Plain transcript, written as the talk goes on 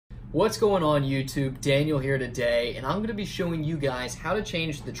What's going on YouTube? Daniel here today, and I'm going to be showing you guys how to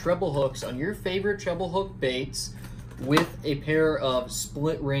change the treble hooks on your favorite treble hook baits with a pair of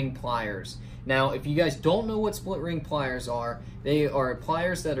split ring pliers. Now, if you guys don't know what split ring pliers are, they are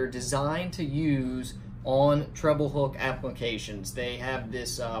pliers that are designed to use on treble hook applications. They have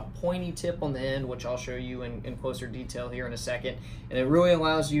this pointy tip on the end, which I'll show you in closer detail here in a second, and it really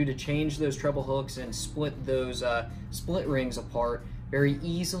allows you to change those treble hooks and split those split rings apart very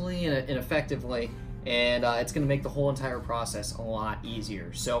easily and effectively, and it's going to make the whole entire process a lot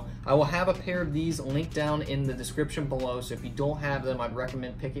easier. So I will have a pair of these linked down in the description below, so if you don't have them, I'd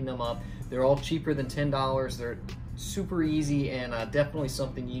recommend picking them up. They're all cheaper than $10. They're super easy and definitely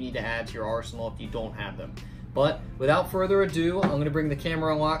something you need to add to your arsenal if you don't have them. But without further ado, I'm going to bring the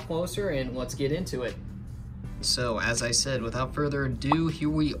camera a lot closer and let's get into it. So as I said, without further ado, here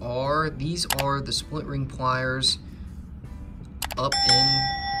we are. These are the split ring pliers. Up in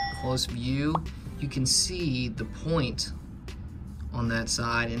close view, you can see the point on that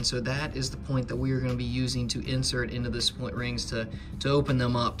side, and so that is the point that we are going to be using to insert into the split rings to open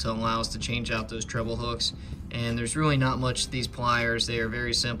them up to allow us to change out those treble hooks. And there's really not much to these pliers. They are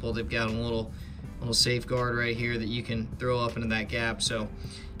very simple. They've got a little safeguard right here that you can throw up into that gap so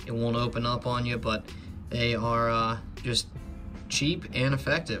it won't open up on you, but they are just cheap and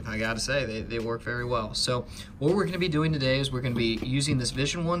effective. I gotta say, they work very well. So what we're going to be doing today is we're going to be using this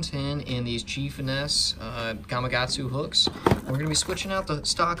Vision 110 and these G Finesse Gamakatsu hooks. We're going to be switching out the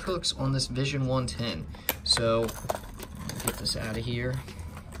stock hooks on this Vision 110. So get this out of here.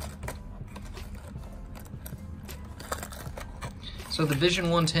 So the Vision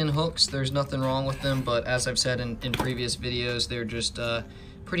 110 hooks, there's nothing wrong with them, but as I've said in previous videos, they're just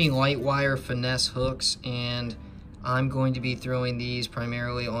pretty light wire finesse hooks, and I'm going to be throwing these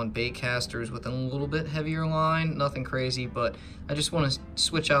primarily on bait casters with a little bit heavier line, nothing crazy, but I just want to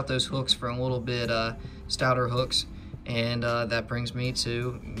switch out those hooks for a little bit stouter hooks, and that brings me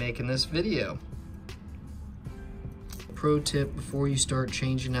to making this video. Pro tip before you start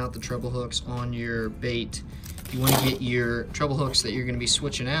changing out the treble hooks on your bait, you want to get your treble hooks that you're going to be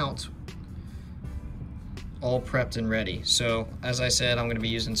switching out all prepped and ready. So as I said, I'm going to be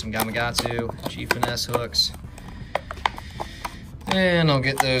using some Gamakatsu G Finesse hooks. And I'll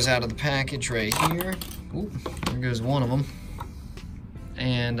get those out of the package right here. Ooh, there goes one of them.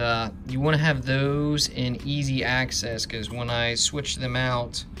 And you want to have those in easy access, because when I switch them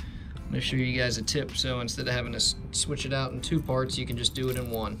out, I'm going to show you guys a tip. So instead of having to switch it out in two parts, you can just do it in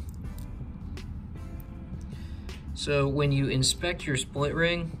one. So when you inspect your split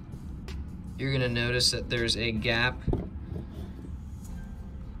ring, you're going to notice that there's a gap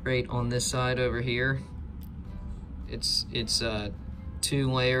right on this side over here. It's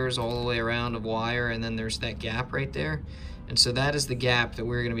 2 layers all the way around of wire, and then there's that gap right there. And so that is the gap that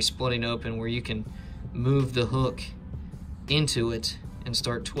we're going to be splitting open, where you can move the hook into it and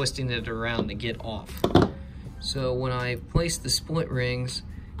start twisting it around to get off. So when I place the split rings,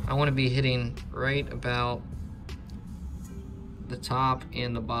 I want to be hitting right about the top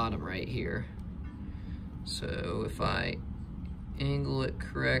and the bottom right here. So if I angle it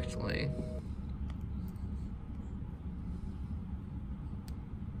correctly,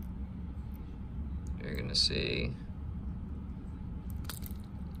 you're going to see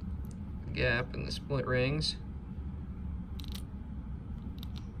the gap in the split rings.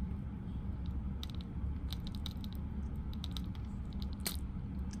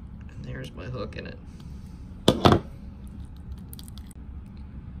 And there's my hook in it.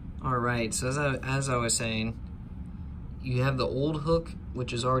 Alright, so as I was saying, you have the old hook,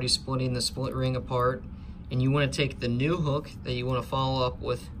 which is already splitting the split ring apart, and you want to take the new hook that you want to follow up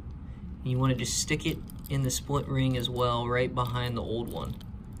with, and you want to just stick it in the split ring as well, right behind the old one,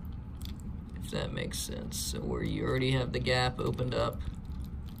 if that makes sense. So where you already have the gap opened up.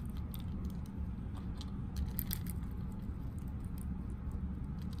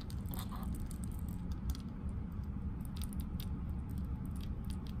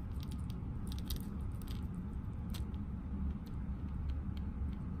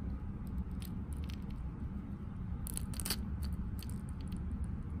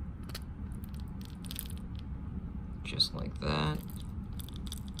 Just like that.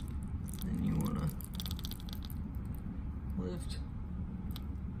 Then you want to lift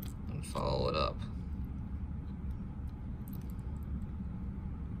and follow it up.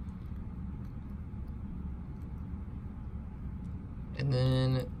 And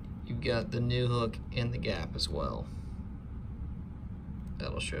then you've got the new hook in the gap as well.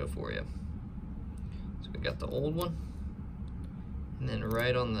 That'll show for you. So we got the old one, and then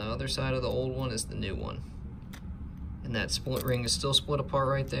right on the other side of the old one is the new one. and that split ring is still split apart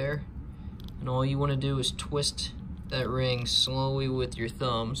right there. And all you want to do is twist that ring slowly with your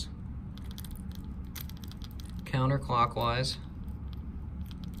thumbs, counterclockwise.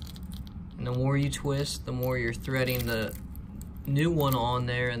 And the more you twist, the more you're threading the new one on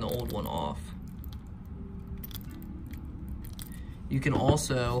there and the old one off. You can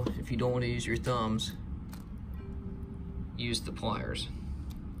also, if you don't want to use your thumbs, use the pliers.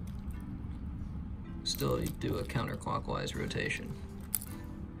 Still do a counterclockwise rotation.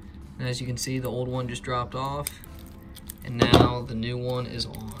 And as you can see, the old one just dropped off, and now the new one is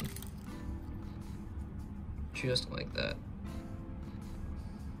on. Just like that.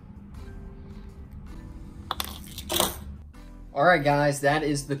 Alright guys, that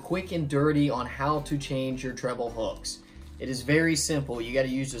is the quick and dirty on how to change your treble hooks. It is very simple. You got to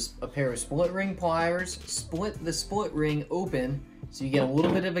use a pair of split ring pliers, split the split ring open so you get a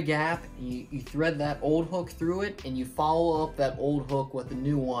little bit of a gap. You thread that old hook through it, and you follow up that old hook with the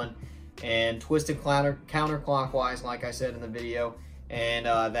new one and twist it counterclockwise like I said in the video, and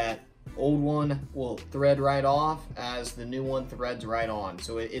that old one will thread right off as the new one threads right on.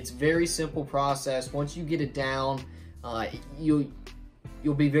 So it's a very simple process. Once you get it down,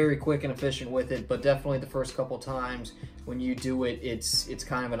 you'll be very quick and efficient with it, but definitely the first couple times when you do it, it's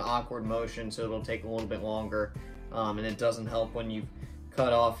kind of an awkward motion, so it'll take a little bit longer, and it doesn't help when you've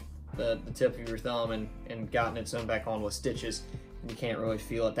cut off the tip of your thumb and gotten it sewn back on with stitches and you can't really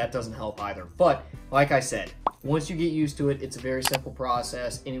feel it. That doesn't help either. But like I said, once you get used to it, it's a very simple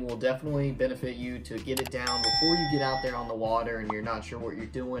process, and it will definitely benefit you to get it down before you get out there on the water and you're not sure what you're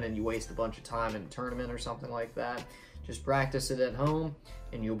doing and you waste a bunch of time in a tournament or something like that. Just practice it at home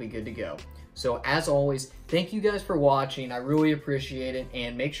and you'll be good to go. So as always, thank you guys for watching. I really appreciate it,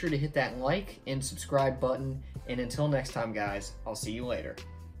 and make sure to hit that like and subscribe button. And until next time guys, I'll see you later.